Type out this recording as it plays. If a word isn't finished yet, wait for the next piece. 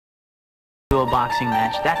a boxing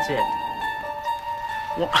match. That's it.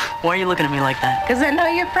 Why are you looking at me like that? Because I know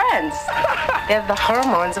you're friends. They have the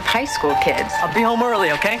hormones of high school kids. I'll be home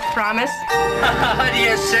early, okay? Promise? What do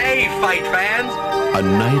you say, fight fans? A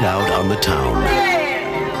night out on the town.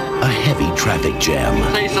 A heavy traffic jam.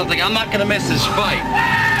 Say something, I'm not gonna miss this fight.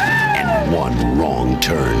 And one wrong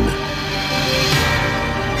turn.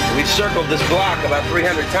 We've circled this block about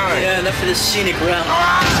 300 times. Yeah, enough of this scenic route.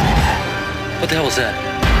 What the hell was that?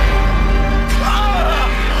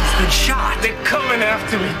 He's been shot. They're coming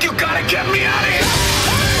after me. You gotta get me out of here.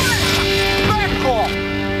 Back off.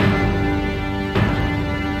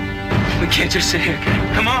 We can't just sit here, okay?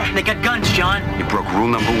 Come on. They got guns, John. You broke rule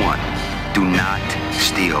number 1. Do not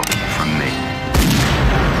steal from me.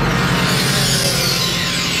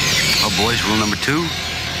 Oh, boys, rule number 2,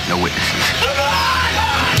 no witnesses.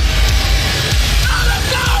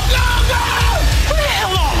 Go, go! Where the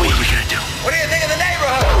hell are we? What are we gonna do? What do you think of the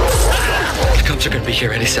neighborhood? The cops are gonna be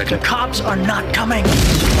here any second. The cops are not coming.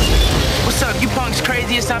 What's up? You punks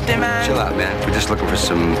crazy or something, man? Chill out, man. We're just looking for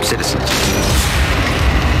some citizens.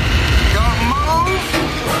 Don't move.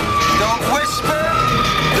 Don't whisper.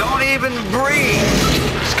 Don't even breathe.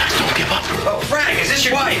 These guys don't give up. Oh, Frank, is this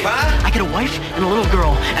your wife, huh? I get a wife and a little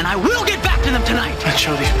girl, and I will get back to them tonight. Let's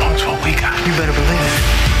show these punks what we got. You better believe it.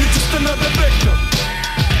 You're just another victim.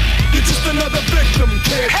 You're just another victim,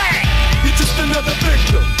 kid. Hey! You're just another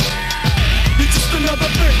victim. You're just another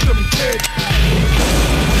victim, kid.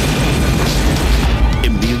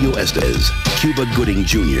 Emilio Esteves, Cuba Gooding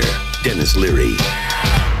Jr., Dennis Leary.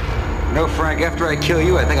 No, Frank, after I kill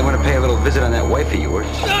you, I think I'm gonna pay a little visit on that wife of yours.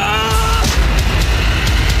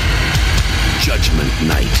 Judgment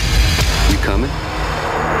Night. You coming?